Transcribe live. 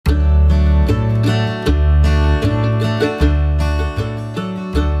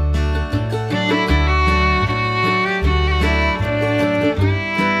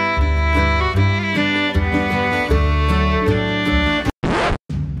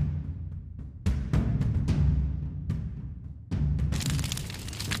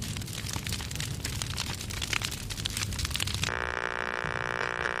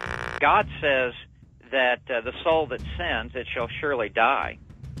God says that the soul that sins, it shall surely die.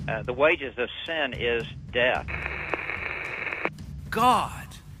 The wages of sin is death. God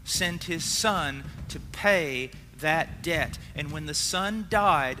sent his Son to pay that debt. And when the Son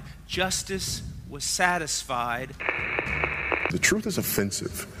died, justice was satisfied. The truth is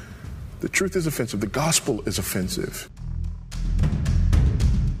offensive. The truth is offensive. The gospel is offensive.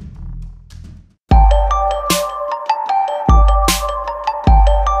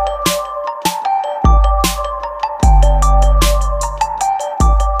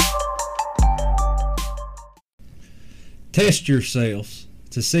 Test yourselves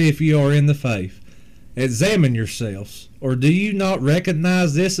to see if you are in the faith. Examine yourselves. Or do you not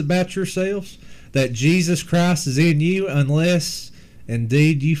recognize this about yourselves, that Jesus Christ is in you, unless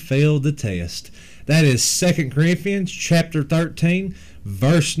indeed you fail the test? That is 2 Corinthians chapter 13,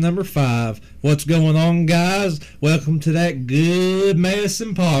 verse number 5. What's going on, guys? Welcome to That Good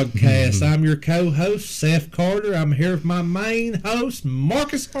Medicine Podcast. I'm your co-host, Seth Carter. I'm here with my main host,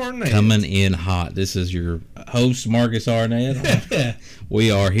 Marcus Arnett. Coming in hot. This is your host, Marcus Arnett. We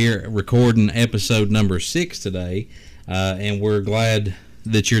are here recording episode number 6 today, and we're glad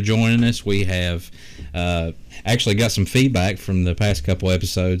that you're joining us. We have actually got some feedback from the past couple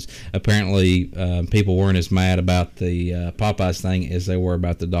episodes. Apparently, people weren't as mad about the Popeyes thing as they were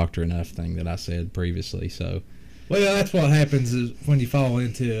about the Dr. Enough thing that I said previously. So, well, that's what happens is when you fall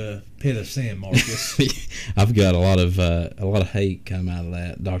into a pit of sin, Marcus. I've got a lot of hate come out of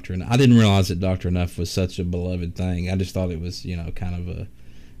that Dr. Enough. I didn't realize that Dr. Enough was such a beloved thing. I just thought it was, kind of a,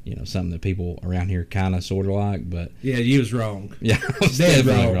 something that people around here kind of sort of like, but yeah, you was wrong. Yeah, I was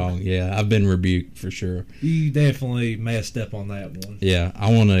definitely wrong. Yeah, I've been rebuked for sure. You definitely messed up on that one. Yeah,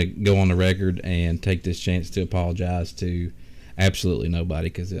 I want to go on the record and take this chance to apologize to absolutely nobody,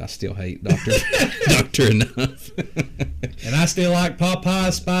 because I still hate Dr. Enough. And I still like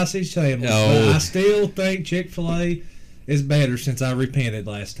Popeye's spicy sandwich, Oh. but I still think Chick-fil-A is better since I repented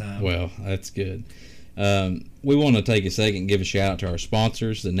last time. Well, that's good. We want to take a second and give a shout out to our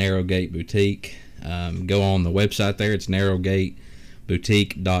sponsors, the Narrow Gate Boutique. Go on the website there. It's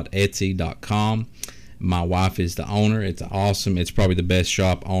narrowgateboutique.etsy.com. My wife is the owner. It's awesome. It's probably the best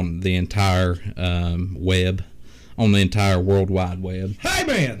shop on the entire web, on the entire World Wide Web. Hey,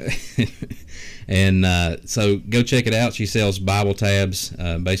 man! And so go check it out. She sells Bible tabs,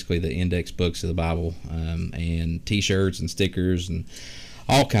 basically the index books of the Bible, and T-shirts and stickers and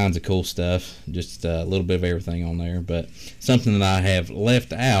all kinds of cool stuff, just a little bit of everything on there. But something that I have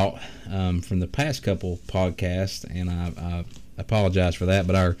left out from the past couple podcasts, and I apologize for that,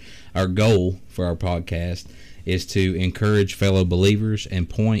 but our goal for our podcast is to encourage fellow believers and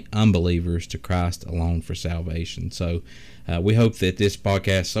point unbelievers to Christ alone for salvation. So we hope that this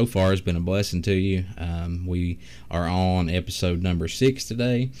podcast so far has been a blessing to you. We are on episode number 6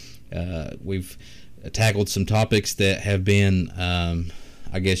 today. We've tackled some topics that have been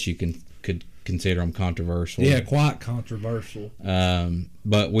I guess you could consider them controversial. Yeah, quite controversial.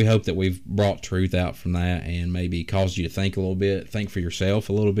 But we hope that we've brought truth out from that and maybe caused you to think a little bit, think for yourself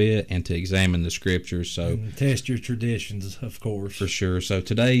a little bit, and to examine the scriptures. So and test your traditions, of course. For sure. So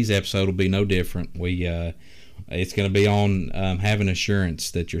today's episode will be no different. It's going to be on having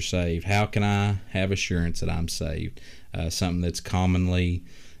assurance that you're saved. How can I have assurance that I'm saved? Something that's commonly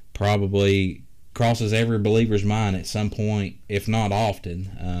probably crosses every believer's mind at some point, if not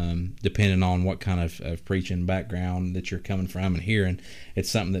often, depending on what kind of preaching background that you're coming from and hearing. It's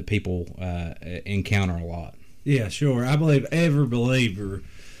something that people encounter a lot. Yeah, sure. I believe every believer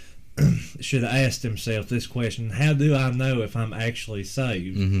should ask themselves this question: how do I know if I'm actually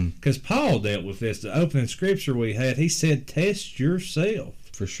saved? Because Paul dealt with this. The opening scripture we had, he said, test yourself.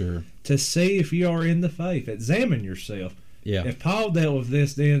 For sure. To see if you are in the faith. Examine yourself. Yeah. If Paul dealt with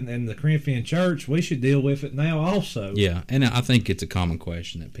this then in the Corinthian church, we should deal with it now also. Yeah, and I think it's a common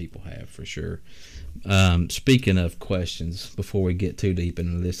question that people have, for sure. Speaking of questions, before we get too deep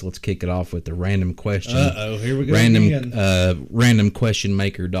into this, let's kick it off with the random question. Here we go again.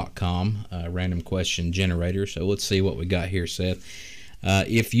 Randomquestionmaker.com, random question generator. So let's see what we got here, Seth.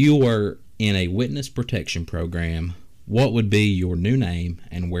 If you were in a witness protection program, what would be your new name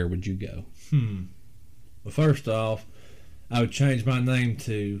and where would you go? Well, first off, I would change my name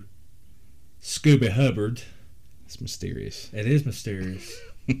to Scooby Hubbard. It's mysterious. It is mysterious.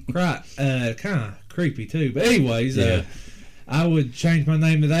 Right, kind of creepy too. But anyways, Yeah. I would change my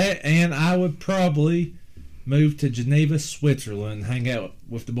name to that, and I would probably move to Geneva, Switzerland, hang out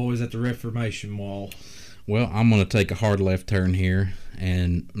with the boys at the Reformation Wall. Well, I'm going to take a hard left turn here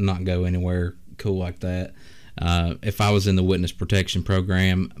and not go anywhere cool like that. If I was in the witness protection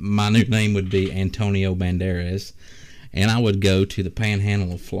program, my new name would be Antonio Banderas. and I would go to the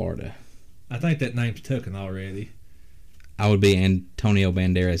Panhandle of Florida. I think that name's taken already. I would be Antonio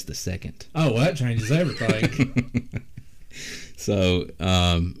Banderas the second. Oh, well, that changes everything. So,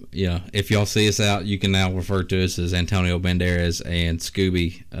 if y'all see us out, you can now refer to us as Antonio Banderas and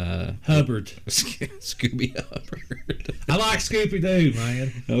Scooby Hubbard. Scooby Hubbard. I like Scooby-Doo,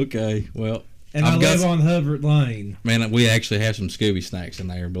 man. Okay, well. And I live on Hubbard Lane. Man, we actually have some Scooby snacks in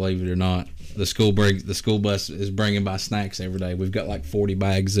there, believe it or not. The school bus is bringing by snacks every day. We've got like 40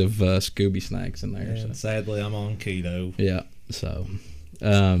 bags of Scooby snacks in there. And sadly, I'm on keto. Yeah, so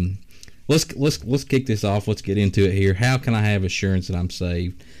let's kick this off. Let's get into it here. How can I have assurance that I'm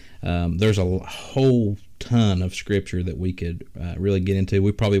saved? There's a whole ton of scripture that we could really get into.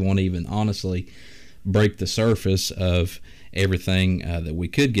 We probably won't even honestly break the surface of everything that we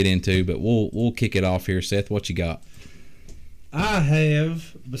could get into, but we'll kick it off here. Seth, what you got? I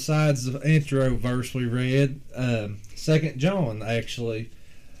have, besides the intro verse we read, 2 John, actually.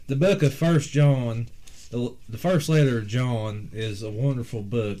 The book of 1 John, the first letter of John is a wonderful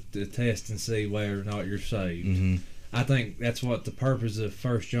book to test and see whether or not you're saved. Mm-hmm. I think that's what the purpose of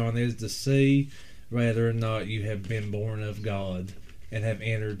 1 John is, to see whether or not you have been born of God and have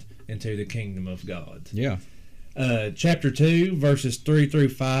entered into the kingdom of God. Yeah. Chapter 2, verses 3 through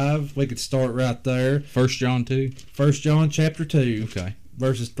 5. We could start right there. 1 John 2? 1 John chapter 2. Okay.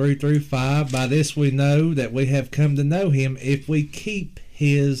 Verses 3 through 5. By this we know that we have come to know him if we keep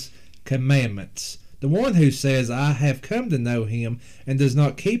his commandments. The one who says, I have come to know him, and does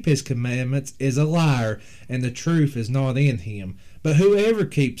not keep his commandments is a liar, and the truth is not in him. But whoever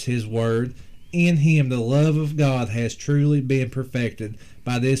keeps his word, in him the love of God has truly been perfected.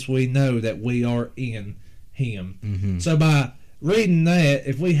 By this we know that we are in him. Mm-hmm. So by reading that,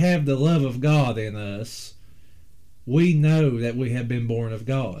 if we have the love of God in us, we know that we have been born of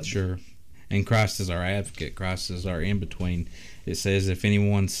God. Sure. And Christ is our advocate. Christ is our in-between. It says, if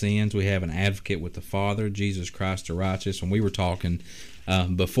anyone sins, we have an advocate with the Father, Jesus Christ the righteous. And we were talking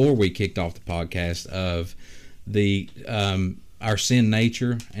before we kicked off the podcast of the our sin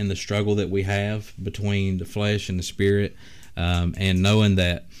nature and the struggle that we have between the flesh and the spirit, and knowing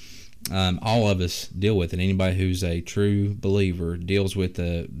that all of us deal with it. Anybody who's a true believer deals with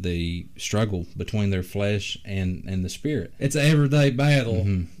the struggle between their flesh and the spirit. It's an everyday battle.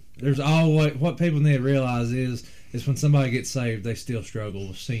 Mm-hmm. There's always, what people need to realize is when somebody gets saved, they still struggle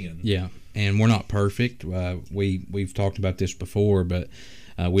with sin. Yeah, and we're not perfect. We've talked about this before, but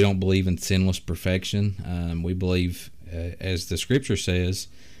we don't believe in sinless perfection. We believe, as the Scripture says,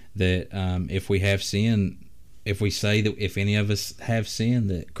 that if we have sin, if we say that if any of us have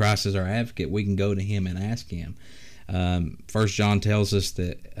sinned, that Christ is our advocate, we can go to him and ask him. 1 John tells us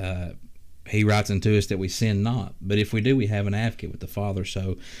that he writes unto us that we sin not. But if we do, we have an advocate with the Father.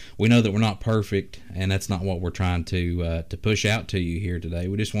 So we know that we're not perfect, and that's not what we're trying to push out to you here today.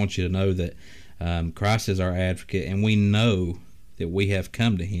 We just want you to know that Christ is our advocate, and we know that we have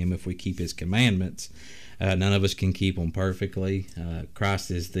come to him if we keep his commandments. None of us can keep them perfectly. Christ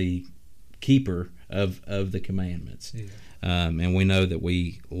is the keeper of the commandments. Yeah. And we know that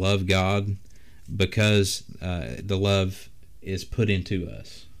we love God because the love is put into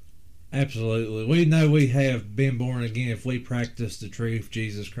us. Absolutely. We know we have been born again if we practice the truth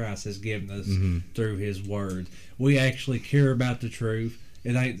Jesus Christ has given us through his word. We actually care about the truth.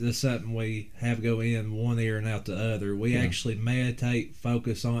 It ain't just something we have go in one ear and out the other. We actually meditate,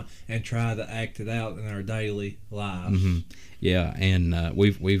 focus on, and try to act it out in our daily lives. Mm-hmm. Yeah, and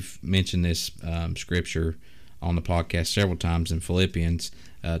we've mentioned this scripture on the podcast several times in Philippians,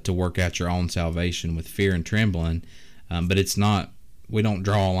 to work out your own salvation with fear and trembling. But it's not, we don't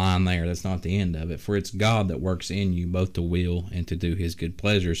draw a line there. That's not the end of it. For it's God that works in you both to will and to do his good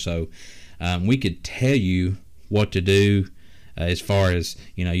pleasure. So we could tell you what to do, as far as,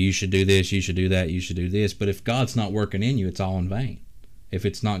 you should do this, you should do that, you should do this. But if God's not working in you, it's all in vain. If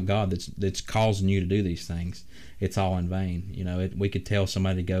it's not God that's causing you to do these things, it's all in vain. We could tell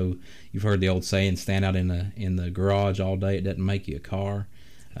somebody to go. You've heard the old saying, stand out in the garage all day. It doesn't make you a car.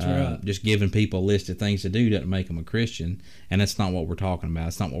 Right. Just giving people a list of things to do doesn't make them a Christian, and that's not what we're talking about.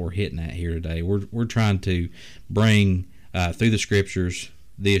 It's not what we're hitting at here today. We're trying to bring through the Scriptures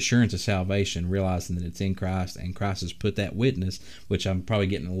the assurance of salvation, realizing that it's in Christ, and Christ has put that witness, which I'm probably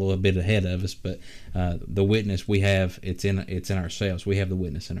getting a little bit ahead of us, but the witness we have, it's in ourselves. We have the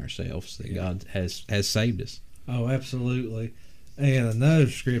witness in ourselves that God has saved us. Oh, absolutely. And another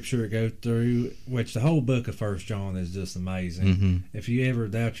scripture to go through, which the whole book of 1 John is just amazing. Mm-hmm. If you ever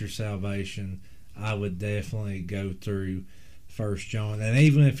doubt your salvation, I would definitely go through First John. And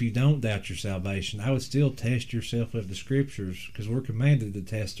even if you don't doubt your salvation, I would still test yourself with the Scriptures, because we're commanded to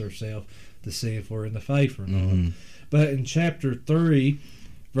test ourselves to see if we're in the faith or not. Mm-hmm. But in chapter 3,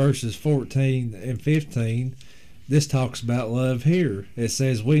 verses 14 and 15, this talks about love here. It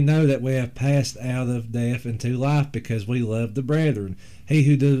says, "We know that we have passed out of death into life because we love the brethren. He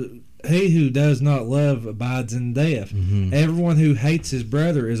who does not love abides in death. Mm-hmm. Everyone who hates his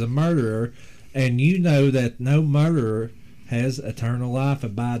brother is a murderer, and you know that no murderer has eternal life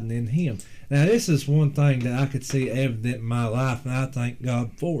abiding in him." Now, this is one thing that I could see evident in my life, and I thank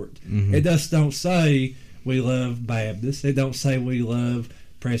God for it. Mm-hmm. It just don't say we love Baptists. It don't say we love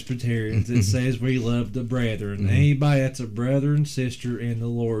Presbyterians. It says we love the brethren. Mm-hmm. Anybody that's a brother and sister in the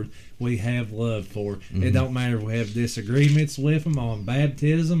Lord, we have love for. Mm-hmm. It don't matter if we have disagreements with them on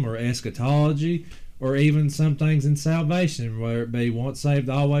baptism or eschatology, or even some things in salvation, whether it be once saved,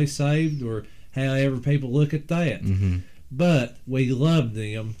 always saved, or however people look at that. Mm-hmm. But we love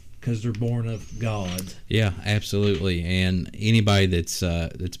them because they're born of God. Yeah, absolutely. And anybody that's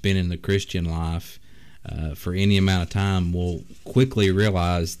been in the Christian life for any amount of time will quickly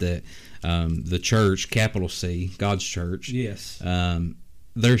realize that the church, capital C, God's church, Yes.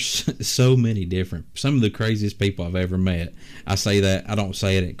 there's so many different, some of the craziest people I've ever met. I say that, I don't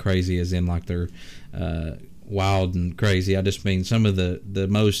say it crazy as in like they're wild and crazy. I just mean some of the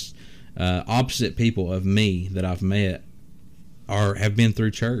most opposite people of me that I've met have been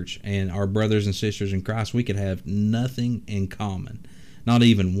through church, and our brothers and sisters in Christ. We could have nothing in common, not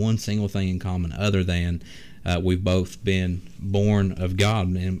even one single thing in common, other than we've both been born of God,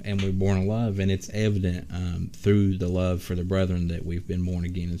 and we're born of love, and it's evident through the love for the brethren that we've been born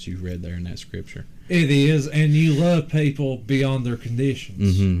again, as you've read there in that scripture. It is, and you love people beyond their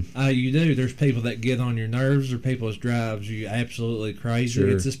conditions. Mm-hmm. You do. There's people that get on your nerves, or people that drives you absolutely crazy. Sure.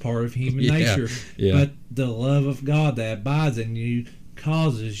 It's just part of human Yeah, nature. yeah. But the love of God that abides in you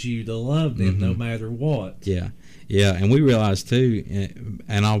causes you to love them no matter what. Yeah, yeah, and we realize too,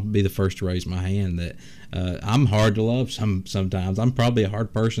 and I'll be the first to raise my hand, that I'm hard to love sometimes. I'm probably a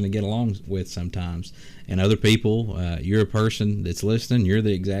hard person to get along with sometimes. And other people, you're a person that's listening, you're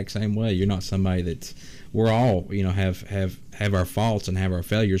the exact same way. You're not somebody that's, we're all, have our faults and have our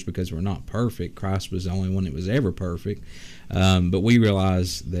failures because we're not perfect. Christ was the only one that was ever perfect. But we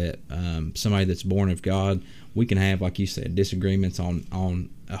realize that somebody that's born of God, we can have, like you said, disagreements on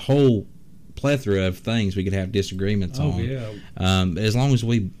a whole plethora of things we could have disagreements on. Yeah. As long as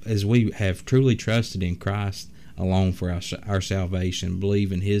we have truly trusted in Christ alone for our salvation,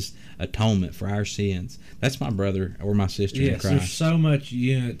 believe in His atonement for our sins. That's my brother or my sister in Yes, Christ. there's so much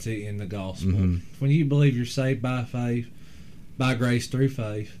unity in the gospel. When you believe you're saved by faith, by grace through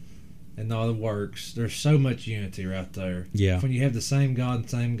faith, and not the works, there's so much unity right there. Yeah. When you have the same God and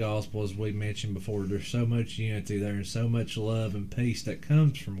same gospel as we mentioned before, there's so much unity there and so much love and peace that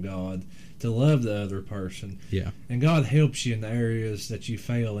comes from God to love the other person. Yeah. And God helps you in the areas that you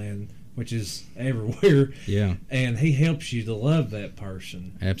fail in, which is everywhere. Yeah. And He helps you to love that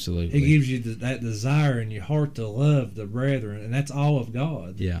person. Absolutely. He gives you that desire in your heart to love the brethren, and that's all of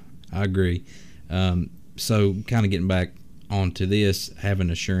God. Yeah, I agree. So kind of getting back onto this, having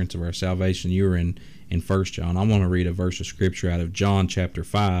assurance of our salvation, you were in 1 John. I want to read a verse of scripture out of John chapter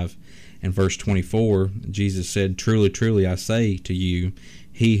 5 and verse 24. Jesus said, "Truly, truly, I say to you,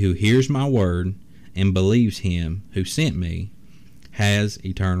 he who hears my word and believes Him who sent me has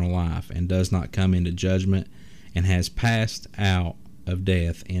eternal life and does not come into judgment and has passed out of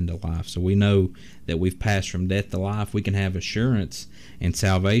death into life." So we know that we've passed from death to life. We can have assurance in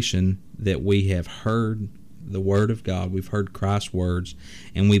salvation that we have heard the word of God. We've heard Christ's words,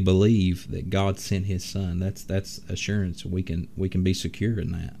 and we believe that God sent His Son. That's assurance. We can be secure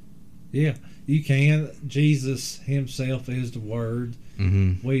in that. Yeah, you can. Jesus Himself is the Word.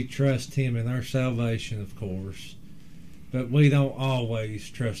 Mm-hmm. We trust Him in our salvation, of course, but we don't always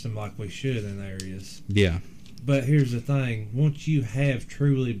trust Him like we should in areas. Yeah. But here's the thing: once you have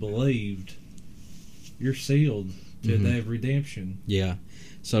truly believed, you're sealed to that redemption. Yeah.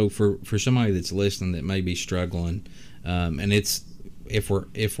 So for somebody that's listening that may be struggling, and it's if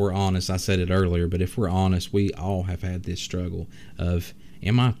we're honest, I said it earlier, but if we're honest, we all have had this struggle of,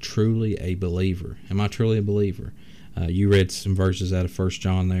 am I truly a believer? Am I truly a believer? You read some verses out of 1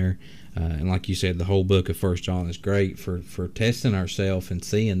 John there, and like you said, the whole book of 1 John is great for testing ourselves and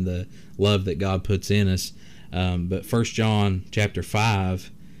seeing the love that God puts in us. But 1 John chapter 5,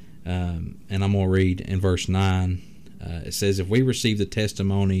 and I'm going to read in verse 9. It says, "If we receive the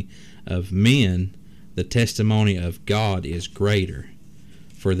testimony of men, the testimony of God is greater.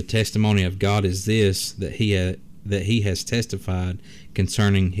 For the testimony of God is this, that He that he has testified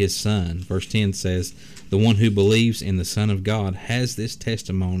concerning his Son. Verse 10 says, the one who believes in the Son of God has this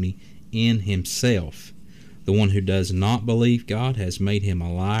testimony in himself. The one who does not believe God has made him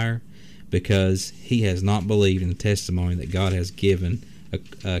a liar, because he has not believed in the testimony that God has given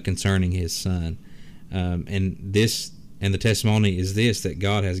concerning his Son. And the testimony is this, that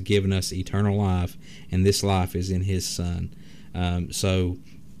God has given us eternal life, and this life is in his Son. So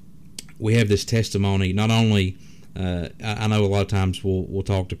we have this testimony. Not only I know a lot of times we'll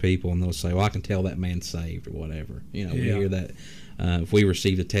talk to people and they'll say, well, I can tell that man's saved or whatever. We hear that. If we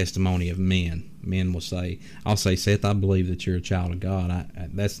receive the testimony of men will say, I'll say, Seth, I believe that you're a child of God.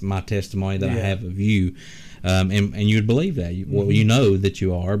 That's my testimony that I have of you. And you would believe that. You know that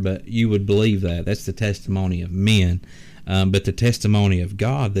you are, but you would believe that. That's the testimony of men. But the testimony of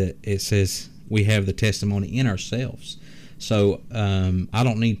God, that it says we have the testimony in ourselves. So I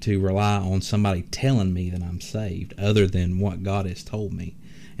don't need to rely on somebody telling me that I'm saved other than what God has told me.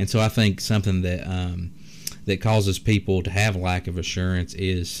 And so I think something that causes people to have a lack of assurance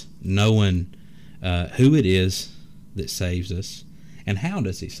is knowing who it is that saves us and how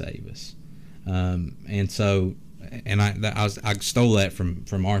does he save us. I stole that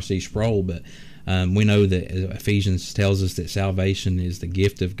from R.C. Sproul, but we know that Ephesians tells us that salvation is the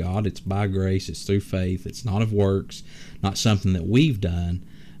gift of God. It's by grace. It's through faith. It's not of works, not something that we've done.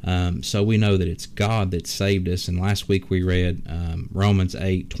 So we know that it's God that saved us. And last week we read Romans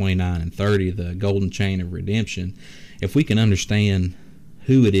 8:29 and 30, the golden chain of redemption. If we can understand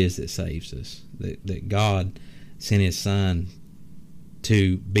who it is that saves us, that God sent his Son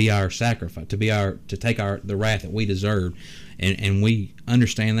to be our sacrifice, to take the wrath that we deserved, and we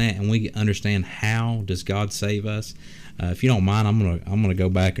understand that, and we understand how does God save us. If you don't mind, I'm gonna go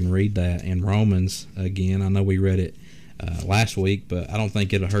back and read that in Romans again. I know we read it last week, but I don't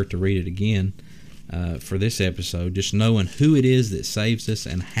think it'll hurt to read it again for this episode, just knowing who it is that saves us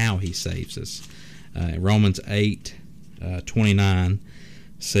and how he saves us. Romans 8:29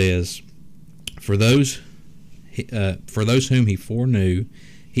 says, For those whom he foreknew,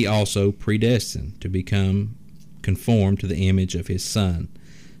 he also predestined to become conformed to the image of his Son,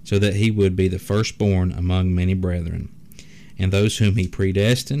 so that he would be the firstborn among many brethren. And those whom he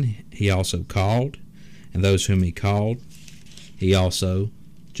predestined, he also called. And those whom he called, he also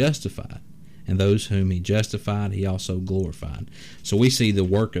justified. And those whom he justified, he also glorified. So we see the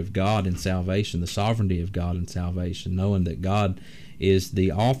work of God in salvation, the sovereignty of God in salvation, knowing that God is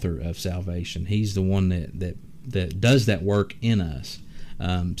the author of salvation. He's the one that does that work in us.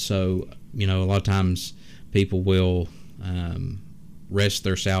 So, a lot of times people will rest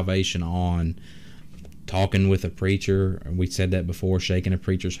their salvation on talking with a preacher. We said that before, shaking a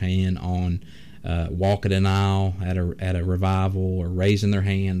preacher's hand, on walking an aisle at a revival, or raising their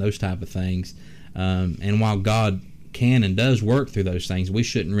hand, those type of things. And while God can and does work through those things, we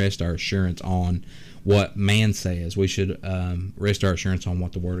shouldn't rest our assurance on what man says. We should rest our assurance on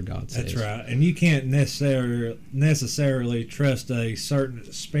what the Word of God says. That's right. And you can't necessarily trust a certain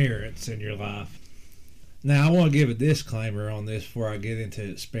experience in your life. Now, I want to give a disclaimer on this before I get into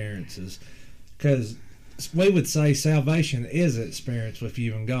experiences, because we would say salvation is an experience with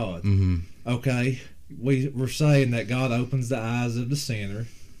you and God. Mm-hmm. Okay? We're saying that God opens the eyes of the sinner.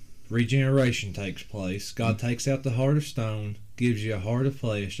 Regeneration takes place. God takes out the heart of stone, gives you a heart of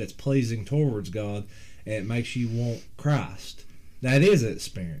flesh that's pleasing towards God, and it makes you want Christ. That is an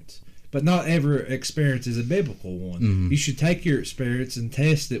experience. But not every experience is a biblical one. Mm-hmm. You should take your experience and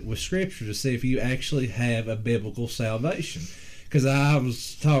test it with Scripture to see if you actually have a biblical salvation. Because I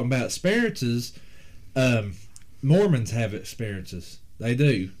was talking about experiences. Mormons have experiences. They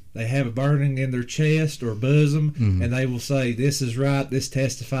do. They have a burning in their chest or bosom, mm-hmm. and they will say, this is right, this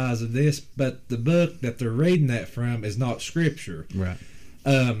testifies of this, but the book that they're reading that from is not Scripture. Right.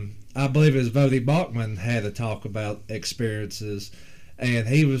 I believe it was Voddie Baucham had a talk about experiences, and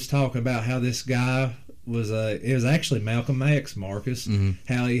he was talking about how this guy it was actually Malcolm X, Marcus, mm-hmm.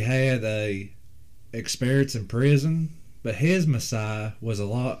 how he had a experience in prison, but his Messiah was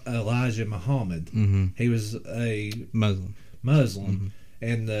Elijah Muhammad. Mm-hmm. He was a Muslim. Mm-hmm.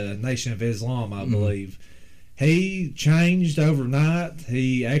 In the Nation of Islam, I believe. Mm-hmm. He changed overnight.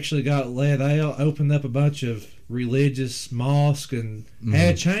 He actually got let out, opened up a bunch of religious mosques, and mm-hmm.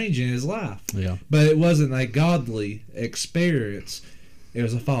 had change in his life. Yeah. But it wasn't a godly experience. It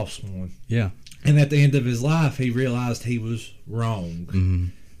was a false one. Yeah. And at the end of his life, he realized he was wrong. Mm-hmm.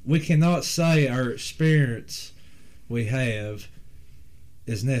 We cannot say our experience we have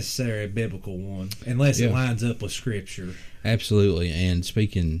is necessarily a biblical one unless it lines up with Scripture. Absolutely. And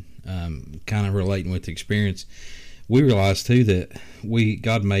speaking, kind of relating with the experience, we realize too that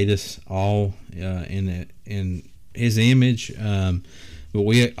God made us all in His image. But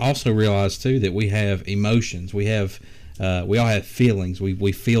we also realize too that we have emotions. We all have feelings.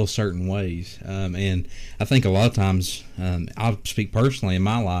 We feel certain ways, and I think a lot of times, I'll speak personally in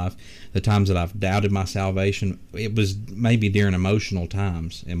my life, the times that I've doubted my salvation, it was maybe during emotional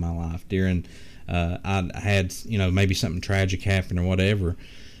times in my life. During I had maybe something tragic happen or whatever,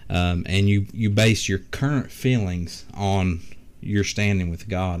 and you base your current feelings on your standing with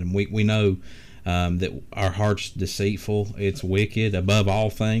God, and we know. That our heart's deceitful, it's wicked above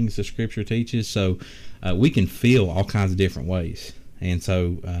all things, the Scripture teaches. So we can feel all kinds of different ways, and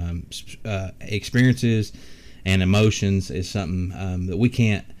so experiences and emotions is something that we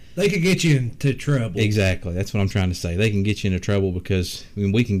can't. They can get you into trouble. Exactly, that's what I'm trying to say. They can get you into trouble because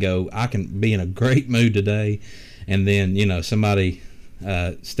we can go. I can be in a great mood today, and then somebody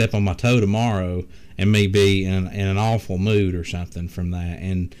step on my toe tomorrow, and me be in an awful mood or something from that,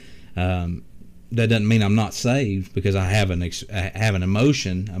 and that doesn't mean I'm not saved because I have an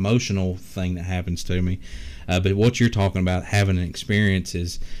emotional thing that happens to me. But what you're talking about, having an experience,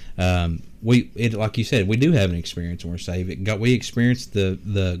 is like you said, we do have an experience when we're saved. We experience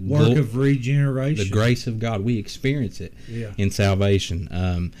the work of regeneration, the grace of God. We experience it in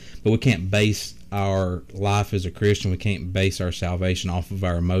salvation. But we can't base our life as a Christian. We can't base our salvation off of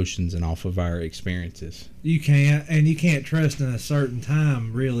our emotions and off of our experiences. You can't, and you can't trust in a certain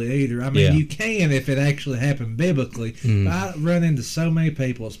time really either. I mean, you can if it actually happened biblically. Mm-hmm. But I run into so many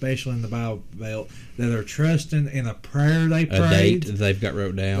people, especially in the Bible Belt, that are trusting in a prayer they prayed, a date that they've got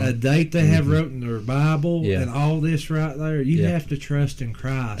wrote down, a date they have wrote in their Bible, Yeah. and all this right there. You have to trust in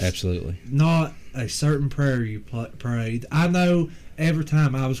Christ. Absolutely. Not a certain prayer you prayed. I know every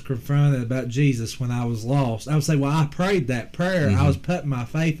time I was confronted about Jesus when I was lost, I would say, well, I prayed that prayer. Mm-hmm. I was putting my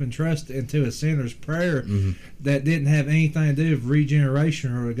faith and trust into a sinner's prayer Mm-hmm. that didn't have anything to do with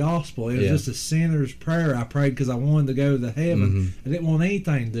regeneration or the gospel. It was just a sinner's prayer. I prayed because I wanted to go to heaven. I didn't want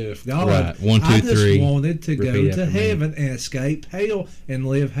anything to do with God. Right. 1, 2, I just 3. wanted to go Repeat to after me. heaven and escape hell and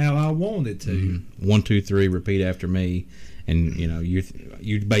live how I wanted to. Mm-hmm. 1, 2, 3. Repeat after me. And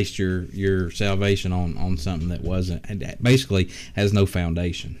you based your salvation on something that basically has no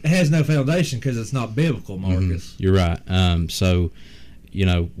foundation. It has no foundation because it's not biblical, Marcus. You're right. So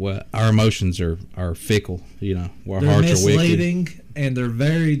our emotions are fickle. Our They're hearts are wicked. misleading and they're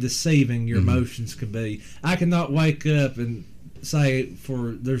very deceiving. Your emotions can be. I cannot wake up and say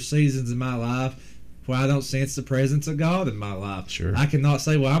there's seasons in my life where I don't sense the presence of God in my life. Sure. I cannot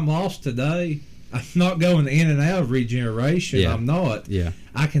say, well, I'm lost today. I'm not going in and out of regeneration. Yeah. I'm not. Yeah.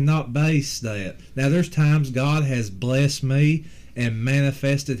 I cannot base that. Now, there's times God has blessed me and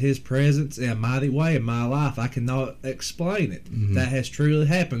manifested His presence in a mighty way in my life. I cannot explain it. Mm-hmm. That has truly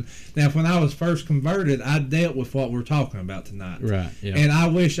happened. Now, when I was first converted, I dealt with what we're talking about tonight. Right. Yeah. And I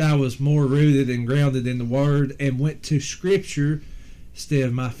wish I was more rooted and grounded in the Word and went to Scripture instead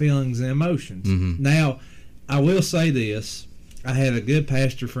of my feelings and emotions. Mm-hmm. Now, I will say this. I had a good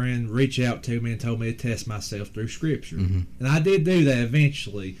pastor friend reach out to me and told me to test myself through Scripture. Mm-hmm. And I did do that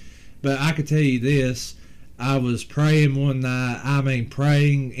eventually. But I could tell you this. I was praying one night.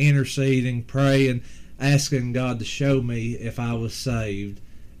 Praying, interceding, praying, asking God to show me if I was saved.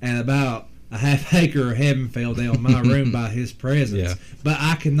 And about a half acre of heaven fell down my room by His presence. Yeah. But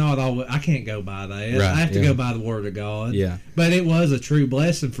I can't go by that. Right, I have to yeah. go by the Word of God. Yeah. But it was a true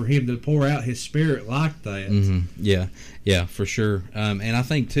blessing for Him to pour out His Spirit like that. Mm-hmm. Yeah, for sure. And I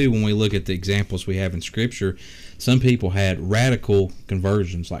think too, when we look at the examples we have in Scripture, some people had radical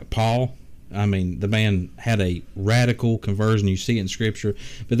conversions, like Paul. The man had a radical conversion. You see it in Scripture.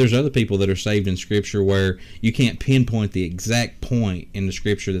 But there's other people that are saved in Scripture where you can't pinpoint the exact point in the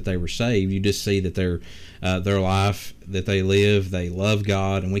Scripture that they were saved. You just see that their life that they live, they love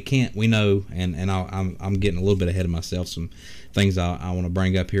God, and we know. And I'm getting a little bit ahead of myself. Some things I want to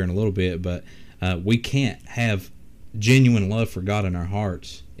bring up here in a little bit, but we can't have genuine love for God in our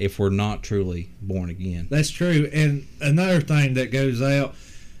hearts if we're not truly born again. That's true. And another thing that goes out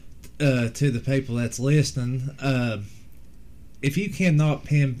to the people that's listening, if you cannot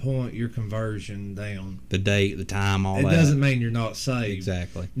pinpoint your conversion down, The date, the time, all it that. doesn't mean you're not saved.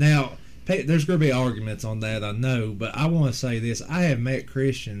 Exactly. Now, there's going to be arguments on that, I know, but I want to say this. I have met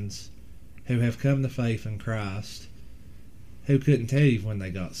Christians who have come to faith in Christ who couldn't tell you when they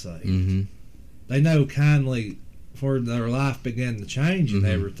got saved. Mm-hmm. They know kindly where their life began to change and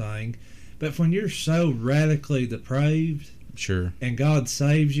Mm-hmm. everything, but when you're so radically depraved, Sure. and God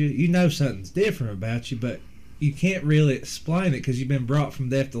saves you, you know something's different about you, but you can't really explain it because you've been brought from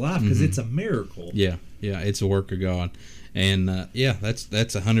death to life because it's a miracle. Yeah, it's a work of God, and that's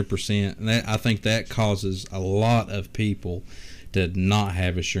 100%. And I think that causes a lot of people to not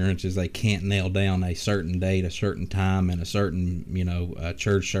have assurance is they can't nail down a certain date, a certain time, and a certain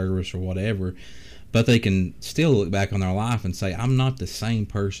church service or whatever. But they can still look back on their life and say, I'm not the same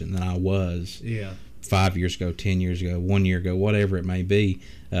person that I was 5 years ago, 10 years ago, 1 year ago, whatever it may be,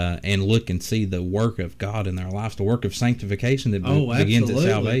 and look and see the work of God in their life, the work of sanctification that begins at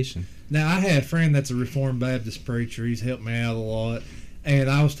salvation. Now, I have a friend that's a Reformed Baptist preacher. He's helped me out a lot. And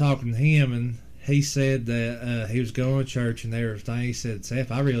I was talking to him, and he said that he was going to church and everything. He said,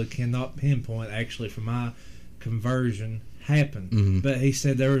 Seth, I really cannot pinpoint actually for my conversion happened. But he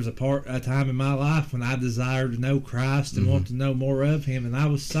said there was a time in my life when I desired to know Christ and want to know more of Him, and I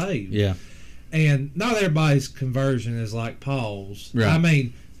was saved. Yeah. And not everybody's conversion is like Paul's. Right. I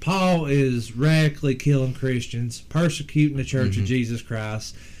mean, Paul is radically killing Christians, persecuting the Church of Jesus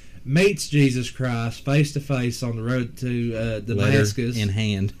Christ, meets Jesus Christ face to face on the road to Damascus. Letter in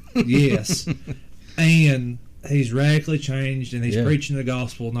hand. Yes. And he's radically changed, and he's preaching the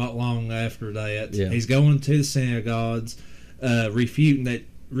gospel not long after that. Yeah. He's going to the synagogues,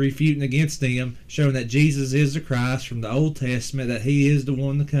 refuting against them, showing that Jesus is the Christ from the Old Testament, that He is the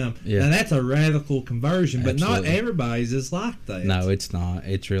one to come. Yeah. Now, that's a radical conversion, but Absolutely. not everybody's is like that. No, it's not.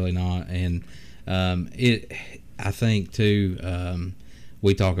 It's really not. And I think, too,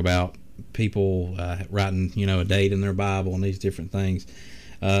 we talk about people writing, a date in their Bible and these different things.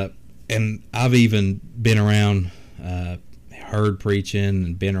 And I've even been around, heard preaching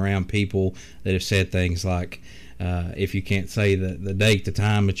and been around people that have said things like, if you can't say the date, the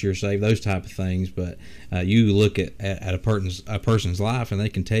time that you're saved, those type of things, but you look at a person's life and they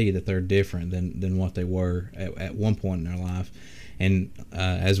can tell you that they're different than what they were at one point in their life. And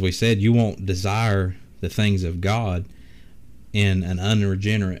as we said, you won't desire the things of God as an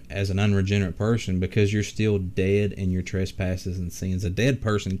unregenerate person, because you're still dead in your trespasses and sins. A dead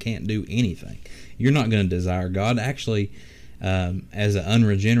person can't do anything. You're not going to desire God. Actually, as an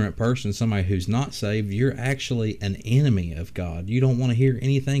unregenerate person, somebody who's not saved, you're actually an enemy of God. You don't want to hear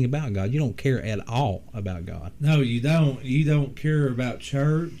anything about God. You don't care at all about God. No, you don't. You don't care about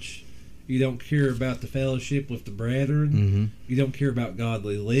church. You don't care about the fellowship with the brethren. You don't care about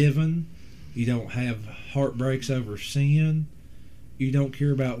godly living. You don't have heartbreaks over sin. You don't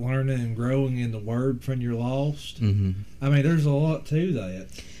care about learning and growing in the Word when you're lost. I mean, there's a lot to that.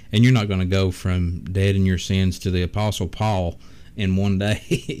 And you're not going to go from dead in your sins to the Apostle Paul in one day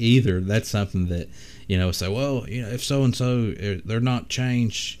either. That's something that, say, well, if so-and-so, they're not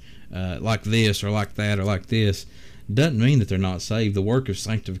changed like this or like that or like this, doesn't mean that they're not saved. The work of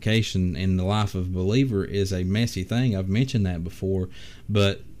sanctification in the life of a believer is a messy thing. I've mentioned that before.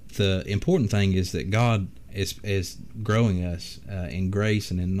 But the important thing is that God is growing us in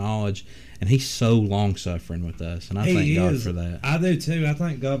grace and in knowledge, and He's so long-suffering with us, and I thank God for that. I do too. I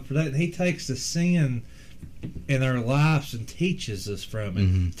thank God for that. And He takes the sin in our lives and teaches us from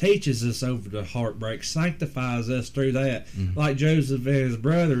it, teaches us over the heartbreak, sanctifies us through that. Like Joseph and his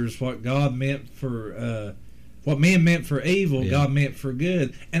brothers, what God meant for what men meant for evil, God meant for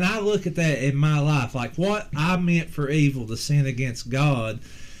good. And I look at that in my life, like what I meant for evil, to sin against God,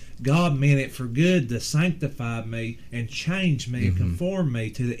 God meant it for good, to sanctify me and change me and conform me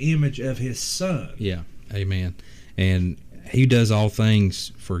to the image of His Son. Yeah, amen. And He does all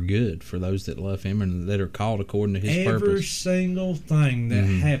things for good for those that love Him and that are called according to His purpose. Every single thing that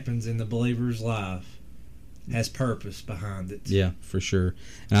happens in the believer's life has purpose behind it. Yeah, for sure.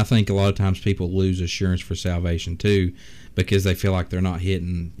 And I think a lot of times people lose assurance for salvation too, because they feel like they're not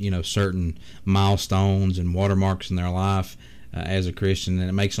hitting, certain milestones and watermarks in their life as a Christian, and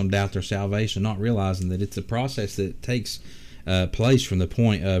it makes them doubt their salvation, not realizing that it's a process that takes place from the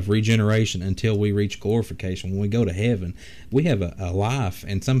point of regeneration until we reach glorification. When we go to heaven, we have a life,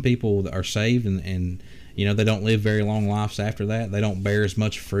 and some people are saved and they don't live very long lives after that. They don't bear as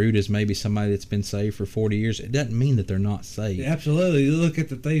much fruit as maybe somebody that's been saved for 40 years. It doesn't mean that they're not saved. Yeah, absolutely. You look at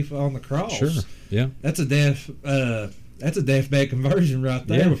the thief on the cross. Sure. Yeah. That's a deathbed conversion right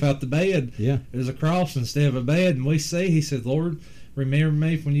there. Without the bed. Yeah. There's a cross instead of a bed. And we see, He said, Lord, remember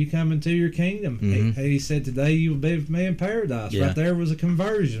me when you come into your kingdom. He said, today you will be with me in paradise. Right there was a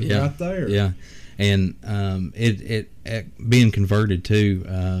conversion right there. Yeah. And it being converted too,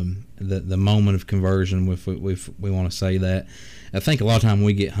 the moment of conversion, if we want to say that, I think a lot of time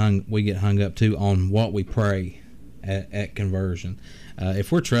we get hung up too on what we pray at conversion.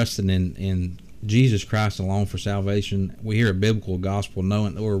 If we're trusting in Jesus Christ alone for salvation, we hear a biblical gospel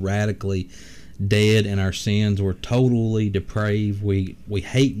knowing that we're radically dead in our sins. We're totally depraved. We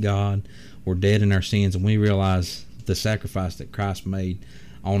hate God. We're dead in our sins, and we realize the sacrifice that Christ made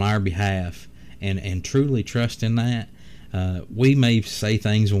on our behalf, and truly trust in that. We may say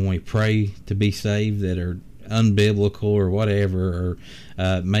things when we pray to be saved that are unbiblical or whatever,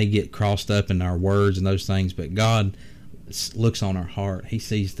 or may get crossed up in our words and those things. But God looks on our heart. He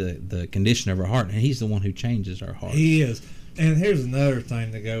sees the condition of our heart, and He's the one who changes our heart. He is. And here's another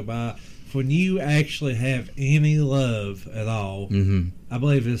thing to go by. When you actually have any love at all, I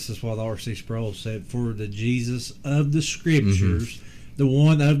believe this is what R.C. Sproul said, for the Jesus of the Scriptures, the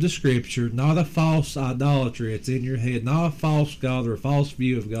one of the Scripture, not a false idolatry that's in your head, not a false God or a false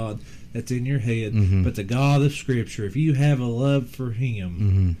view of God that's in your head, but the God of Scripture. If you have a love for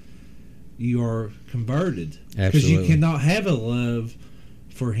Him, you are converted. Because you cannot have a love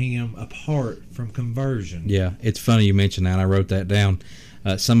for Him apart from conversion. Yeah, it's funny you mentioned that. I wrote that down.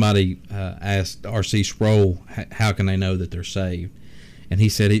 Somebody asked R.C. Sproul, how can they know that they're saved? And he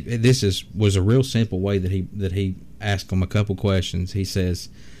said was a real simple way that he asked them a couple questions. He says,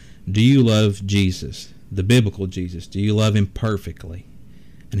 do you love Jesus, the biblical Jesus? Do you love Him perfectly?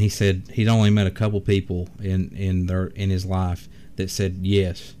 And he said he'd only met a couple people in his life that said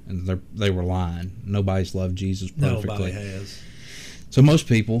yes, and they were lying. Nobody's loved Jesus perfectly. Nobody has. So most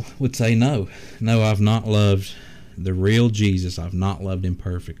people would say no, I've not loved the real Jesus. I've not loved Him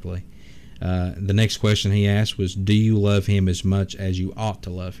perfectly. The next question he asked was, do you love Him as much as you ought to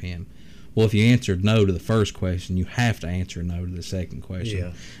love Him? Well, if you answered no to the first question, you have to answer no to the second question.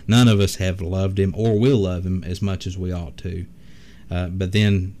 Yeah. None of us have loved Him or will love Him as much as we ought to. But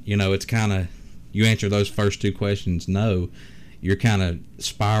then, it's kind of, you answer those first two questions no, you're kind of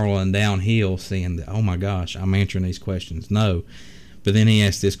spiraling downhill saying that, oh my gosh, I'm answering these questions no. But then he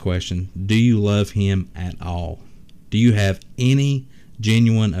asked this question, do you love Him at all? Do you have any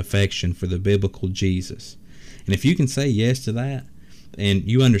genuine affection for the biblical Jesus? And if you can say yes to that, and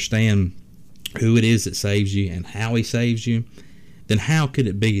you understand who it is that saves you and how He saves you, then how could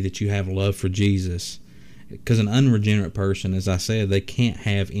it be that you have love for Jesus? Because an unregenerate person, as I said, they can't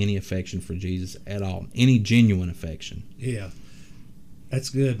have any affection for Jesus at all, any genuine affection. Yeah, that's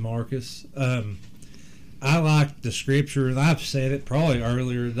good, Marcus. I like the Scripture, and I've said it probably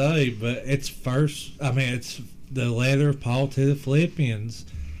earlier today, but it's the letter of Paul to the Philippians,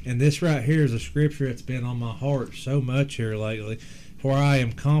 and this right here is a Scripture that's been on my heart so much here lately. For I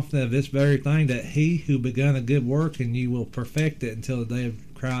am confident of this very thing, that He who begun a good work in you will perfect it until the day of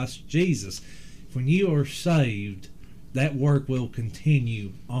Christ Jesus. When you are saved, that work will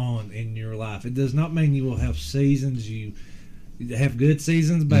continue on in your life. It does not mean you will have seasons. You have good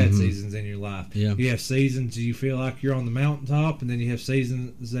seasons, bad seasons in your life. Yeah. You have seasons you feel like you're on the mountaintop, and then you have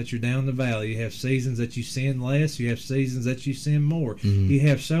seasons that you're down the valley. You have seasons that you sin less. You have seasons that you sin more. You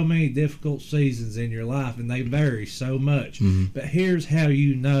have so many difficult seasons in your life, and they vary so much. But here's how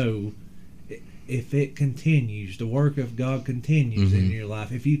you know if it continues, the work of God continues in your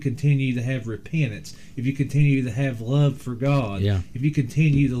life. If you continue to have repentance, if you continue to have love for God, if you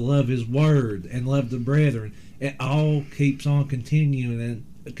continue to love His Word and love the brethren, it all keeps on continuing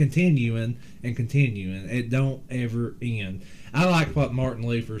and continuing. It don't ever end. I like what Martin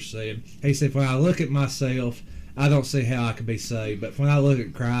Luther said. He said, when I look at myself, I don't see how I could be saved, but when I look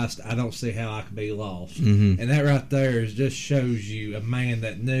at Christ, I don't see how I could be lost. And that right there just shows you a man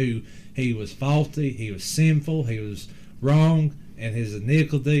that knew he was faulty, he was sinful, he was wrong, and his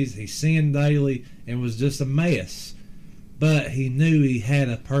iniquities, he sinned daily, and was just a mess. But he knew he had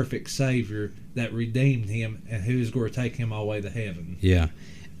a perfect Savior that redeemed him, and who was going to take him all the way to heaven. Yeah.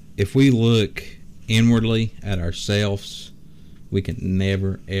 If we look inwardly at ourselves, we can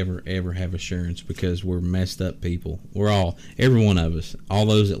never, ever, ever have assurance, because we're messed up people. Every one of us, all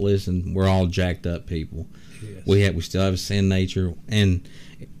those that listen, we're all jacked up people. Yes. We still have a sin nature. And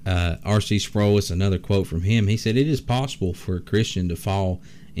R.C. Sproul, it's another quote from him. He said, it is possible for a Christian to fall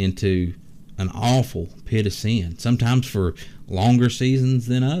into an awful pit of sin, sometimes for longer seasons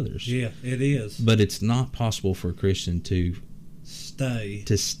than others. Yeah, it is. But it's not possible for a Christian to stay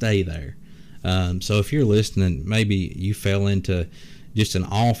there. So if you're listening, maybe you fell into just an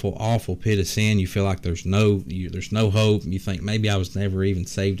awful, awful pit of sin. You feel like there's no hope. You think maybe I was never even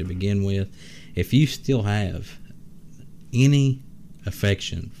saved to begin with. If you still have any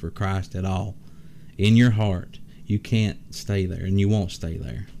affection for Christ at all in your heart, you can't stay there, and you won't stay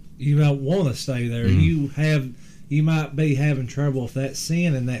there. You don't want to stay there. You might be having trouble with that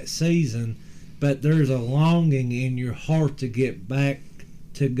sin in that season, but there's a longing in your heart to get back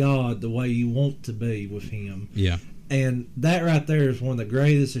to God the way you want to be with Him. Yeah. And that right there is one of the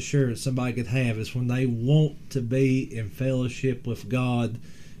greatest assurance somebody could have, is when they want to be in fellowship with God.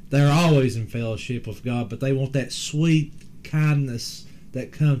 They're always in fellowship with God, but they want that sweet kindness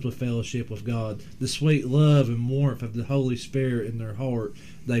that comes with fellowship with God, the sweet love and warmth of the Holy Spirit in their heart.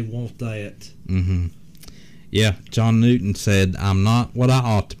 They want that. Yeah, John Newton said, I'm not what I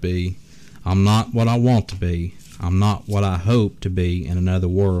ought to be. I'm not what I want to be. I'm not what I hope to be in another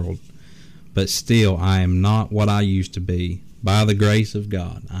world. But still, I am not what I used to be. By the grace of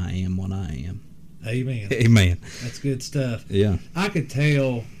God, I am what I am. Amen. Amen. That's good stuff. Yeah. I could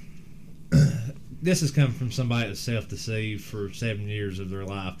tell this has come from somebody that's self-deceived for 7 years of their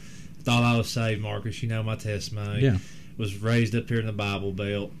life. Thought I was saved, Marcus. You know my testimony. Yeah. Was raised up here in the Bible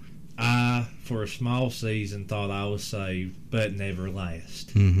Belt. I, for a small season, thought I was saved, but never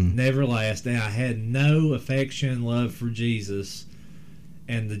last. Mm-hmm. Never last. And I had no affection, love for Jesus.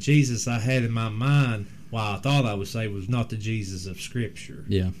 And the Jesus I had in my mind while I thought I was saved was not the Jesus of Scripture.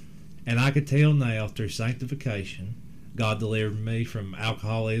 Yeah. And I could tell now through sanctification, God delivered me from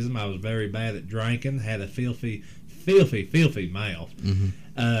alcoholism. I was very bad at drinking, had a filthy mouth. Mm-hmm.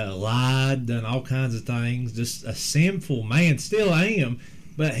 Lied, done all kinds of things. Just a sinful man. Still am,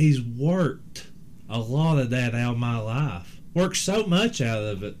 but He's worked a lot of that out of my life. Worked so much out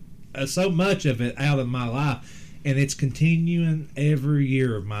of it, out of my life. And it's continuing every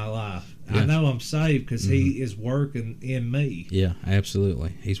year of my life. Yeah. I know I'm saved because He is working in me. Yeah,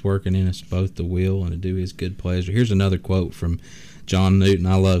 absolutely. He's working in us both to will and to do His good pleasure. Here's another quote from John Newton.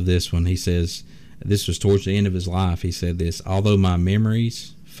 I love this one. He says, this was towards the end of his life. He said this, although my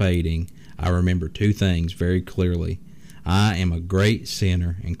memory's fading, I remember two things very clearly. I am a great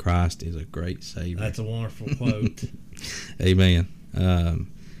sinner and Christ is a great Savior. That's a wonderful quote. Amen.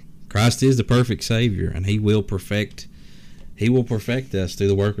 Christ is the perfect Savior, and He will perfect us through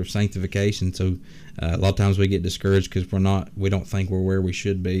the work of sanctification. So a lot of times we get discouraged because we don't think we're where we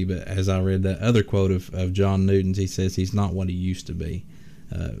should be. But as I read that other quote of John Newton's, he says he's not what he used to be.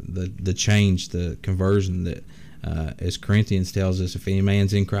 The change, the conversion that, as Corinthians tells us, if any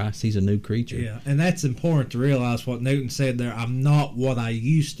man's in Christ, he's a new creature. Yeah, and that's important to realize what Newton said there. I'm not what I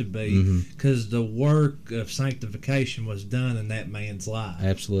used to be because the work of sanctification was done in that man's life.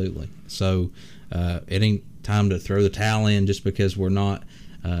 Absolutely. So it ain't time to throw the towel in just because we're not.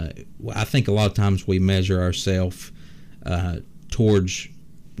 I think a lot of times we measure ourselves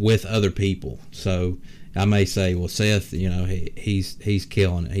with other people. So I may say, well, Seth, he's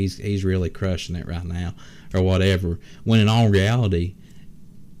killing it. He's really crushing it right now, or whatever. When in all reality,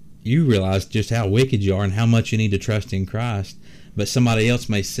 you realize just how wicked you are and how much you need to trust in Christ. But somebody else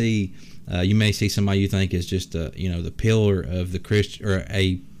may see, you may see somebody you think is just the pillar of the Christian, or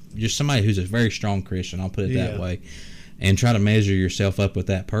just somebody who's a very strong Christian. I'll put it that way. And try to measure yourself up with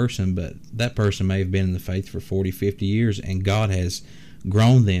that person, but that person may have been in the faith for 40, 50 years, and God has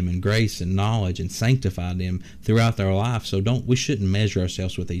grown them in grace and knowledge and sanctified them throughout their life. So we shouldn't measure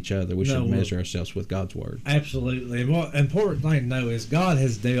ourselves with each other. We should measure ourselves with God's Word. Absolutely. And what important thing to know is God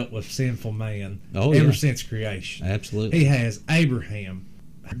has dealt with sinful man ever since creation. Absolutely. He has Abraham,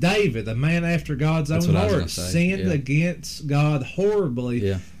 David, a man after God's own heart, sinned against God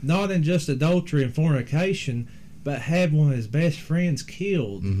horribly, not in just adultery and fornication, but had one of his best friends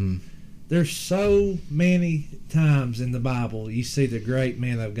killed. Mm-hmm. There's so many times in the Bible you see the great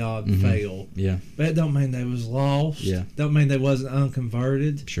men of God fail. Yeah. But that don't mean they was lost. Yeah. Don't mean they wasn't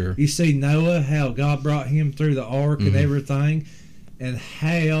unconverted. Sure. You see Noah, how God brought him through the ark and everything, and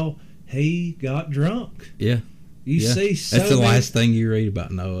how he got drunk. Yeah. You see so that's the last thing you read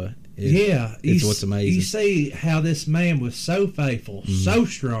about Noah. It's what's amazing. You see how this man was so faithful, so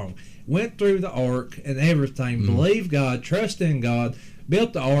strong, went through the ark and everything, believed God, trusted in God,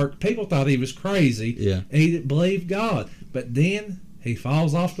 built the ark. People thought he was crazy. Yeah. He didn't believe God. But then he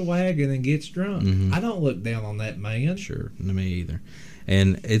falls off the wagon and gets drunk. I don't look down on that man. Sure, me either.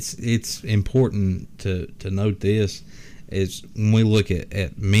 And it's important to note this is when we look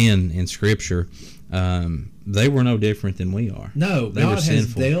at men in Scripture, they were no different than we are. No, God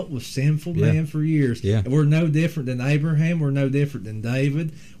has dealt with sinful men for years. Yeah. We're no different than Abraham. We're no different than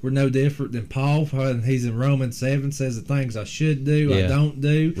David. We're no different than Paul. He's in Romans 7, says the things I should do, I don't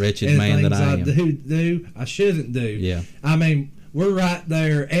do. Wretched and man that I am. The things I do, I shouldn't do. Yeah. I mean, we're right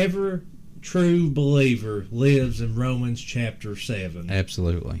there. Every true believer lives in Romans chapter 7.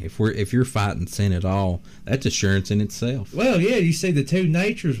 Absolutely. If you're fighting sin at all, that's assurance in itself. Well, yeah, you see the two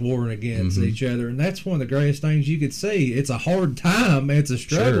natures warring against each other, and that's one of the greatest things you could see. It's a hard time. It's a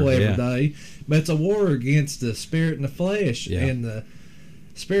struggle every day, but it's a war against the spirit and the flesh, and the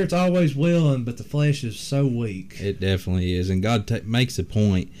spirit's always willing, but the flesh is so weak. It definitely is, and God makes a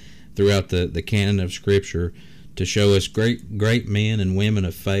point throughout the canon of Scripture to show us great men and women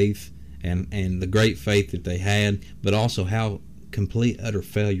of faith, and the great faith that they had, but also how complete utter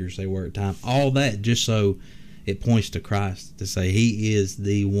failures they were at times. All that just so it points to Christ to say He is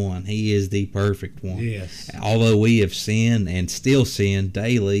the one. He is the perfect one. Yes. Although we have sinned and still sin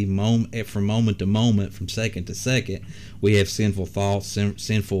daily, from moment to moment, from second to second, we have sinful thoughts,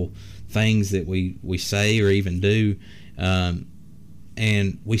 sinful things that we say or even do.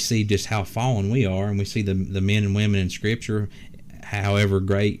 And we see just how fallen we are, and we see the men and women in Scripture, however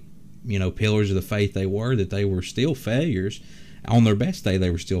great, pillars of the faith they were, that they were still failures. On their best day, they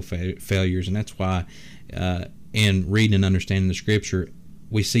were still failures, and that's why in reading and understanding the Scripture,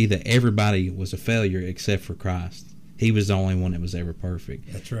 we see that everybody was a failure except for Christ. He was the only one that was ever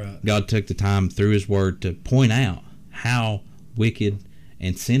perfect. That's right. God took the time through His Word to point out how wicked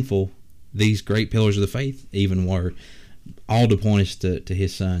and sinful these great pillars of the faith even were, all to point us to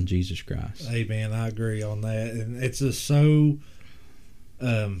His Son, Jesus Christ. Amen. I agree on that. And it's just so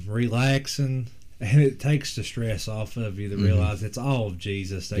relaxing, and it takes the stress off of you to realize it's all of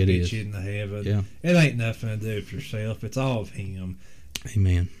Jesus that gets you into heaven. Yeah. It ain't nothing to do with yourself. It's all of Him.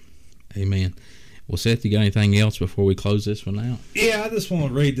 Amen. Amen. Well, Seth, you got anything else before we close this one out? Yeah, I just want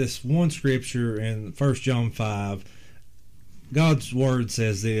to read this one scripture in 1 John 5. God's word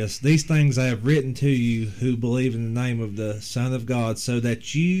says this: "These things I have written to you who believe in the name of the Son of God, so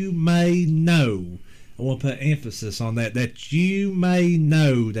that you may know." I want to put emphasis on that you may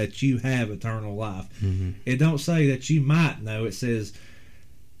know that you have eternal life. It don't say that you might know. It says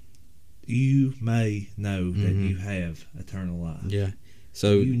you may know that you have eternal life. Yeah.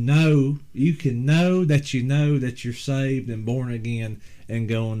 So you can know that you're saved and born again and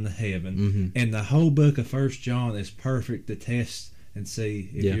going to heaven. And the whole book of 1 John is perfect to test and see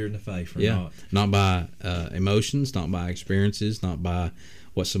if you're in the faith or not. Not by emotions, not by experiences, not by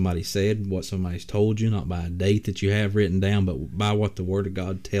what somebody said, what somebody's told you, not by a date that you have written down, but by what the Word of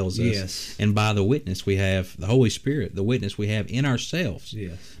God tells us. Yes. And by the witness we have, the Holy Spirit, the witness we have in ourselves.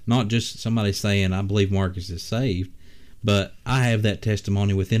 Yes. Not just somebody saying, I believe Marcus is saved, but I have that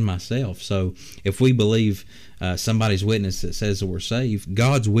testimony within myself. So if we believe somebody's witness that says that we're saved,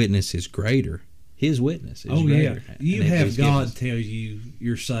 God's witness is greater. His witness is greater. You have God tell you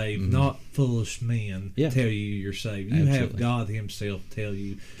you're saved, not foolish men tell you you're saved. You have God Himself tell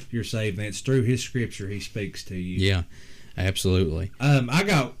you you're saved, and it's through His Scripture He speaks to you. Yeah, absolutely. I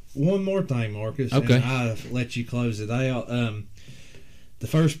got one more thing, Marcus. Okay. And I'll let you close it out. The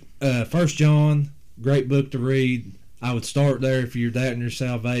First John, great book to read. I would start there if you're doubting your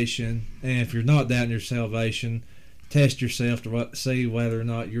salvation, and if you're not doubting your salvation, test yourself to see whether or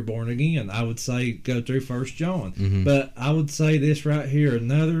not you're born again. I would say go through 1 John. But I would say this right here,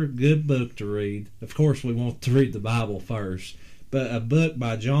 another good book to read. Of course, we want to read the Bible first, but a book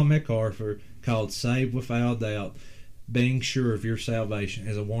by John MacArthur called Saved Without Doubt, Being Sure of Your Salvation,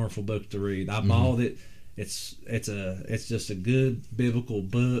 is a wonderful book to read. I bought it. It's just a good biblical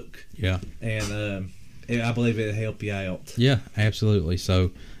book. Yeah. And I believe it'll help you out. Yeah, absolutely.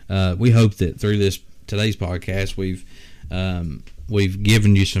 So we hope that through today's podcast, we've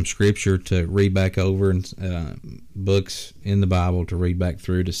given you some scripture to read back over, and books in the Bible to read back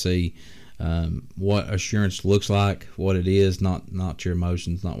through to see what assurance looks like, what it is, not your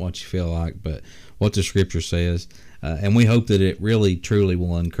emotions, not what you feel like, but what the Scripture says. And we hope that it really, truly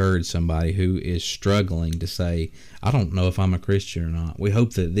will encourage somebody who is struggling to say, I don't know if I'm a Christian or not. We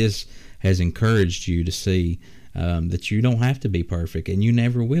hope that this has encouraged you to see that you don't have to be perfect, and you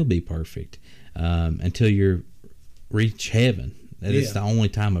never will be perfect until you reach heaven. That is the only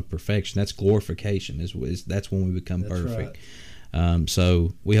time of perfection. That's glorification. That's when we become perfect. Right.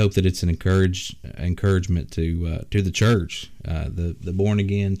 So we hope that it's an encouragement to the church. The born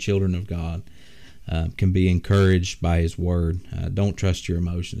again children of God can be encouraged by His Word. Don't trust your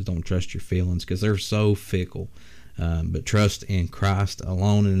emotions. Don't trust your feelings, because they're so fickle. But trust in Christ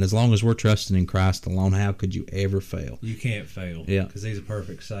alone. And as long as we're trusting in Christ alone, how could you ever fail? You can't fail. Yeah. Because He's a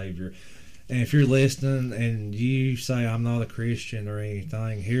perfect Savior. And if you're listening and you say, I'm not a Christian or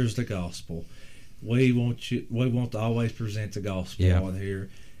anything, here's the gospel. We want to always present the gospel on here.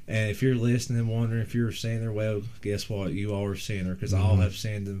 And if you're listening and wondering if you're a sinner, well, guess what? You are a sinner, because all have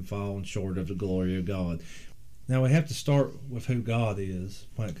sinned and fallen short of the glory of God. Now, we have to start with who God is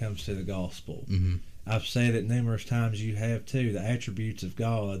when it comes to the gospel. I've said it numerous times, you have too. The attributes of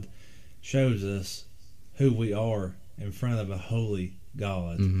God shows us who we are in front of a holy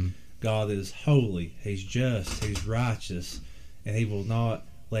God. God is holy. He's just. He's righteous. And He will not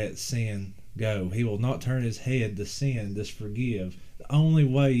let sin go. He will not turn His head to sin. Just forgive. The only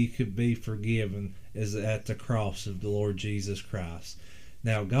way you could be forgiven is at the cross of the Lord Jesus Christ.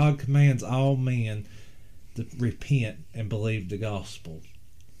 Now, God commands all men to repent and believe the gospel.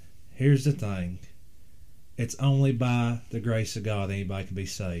 Here's the thing. It's only by the grace of God anybody can be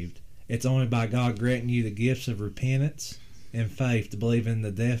saved. It's only by God granting you the gifts of repentance and faith to believe in the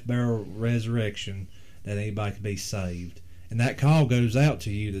death, burial, resurrection that anybody can be saved. And that call goes out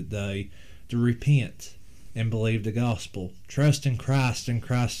to you today to repent and believe the gospel. Trust in Christ and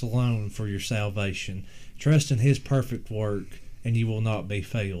Christ alone for your salvation. Trust in His perfect work, and you will not be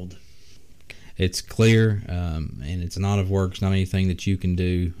failed. It's clear, and it's not of works, not anything that you can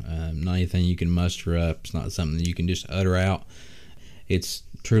do, not anything you can muster up. It's not something that you can just utter out. It's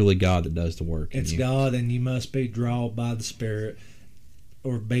truly God that does the work. It's God, and you must be drawn by the Spirit,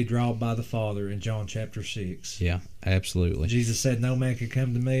 or be drawn by the Father in John chapter 6. Yeah, absolutely. Jesus said, no man can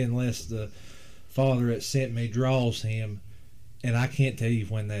come to me unless the Father that sent me draws him. And I can't tell you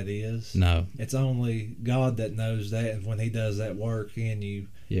when that is. No. It's only God that knows that, and when He does that work in you.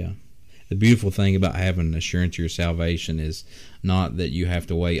 Yeah. The beautiful thing about having an assurance of your salvation is not that you have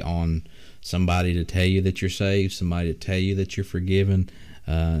to wait on somebody to tell you that you're saved, somebody to tell you that you're forgiven.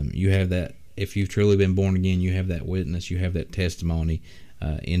 You have that. If you've truly been born again, you have that witness, you have that testimony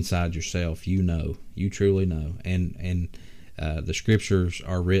inside yourself. You know, you truly know. And the scriptures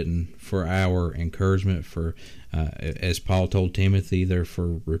are written for our encouragement, for as Paul told Timothy, they're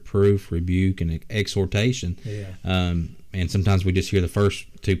for reproof, rebuke, and exhortation. Yeah. And sometimes we just hear the first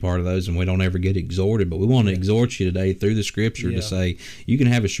two part of those and we don't ever get exhorted. But we want to exhort you today through the scripture to say you can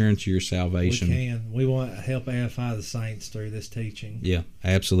have assurance of your salvation. We can. We want to help edify the saints through this teaching. Yeah,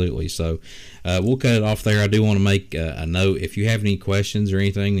 absolutely. So we'll cut it off there. I do want to make a note. If you have any questions or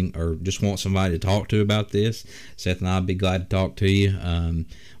anything, or just want somebody to talk to about this, Seth and I'd be glad to talk to you.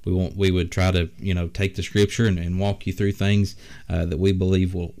 We would try to take the scripture and walk you through things that we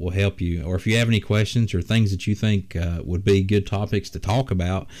believe will help you. Or if you have any questions or things that you think would be good topics to talk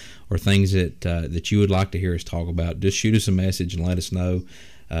about, or things that you would like to hear us talk about, just shoot us a message and let us know.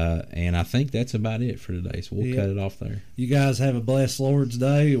 And I think that's about it for today. So we'll cut it off there. You guys have a blessed Lord's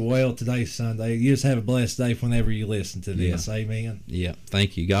Day. Well, today's Sunday. You just have a blessed day whenever you listen to this. Yeah. Amen. Yeah.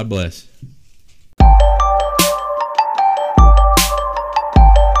 Thank you. God bless.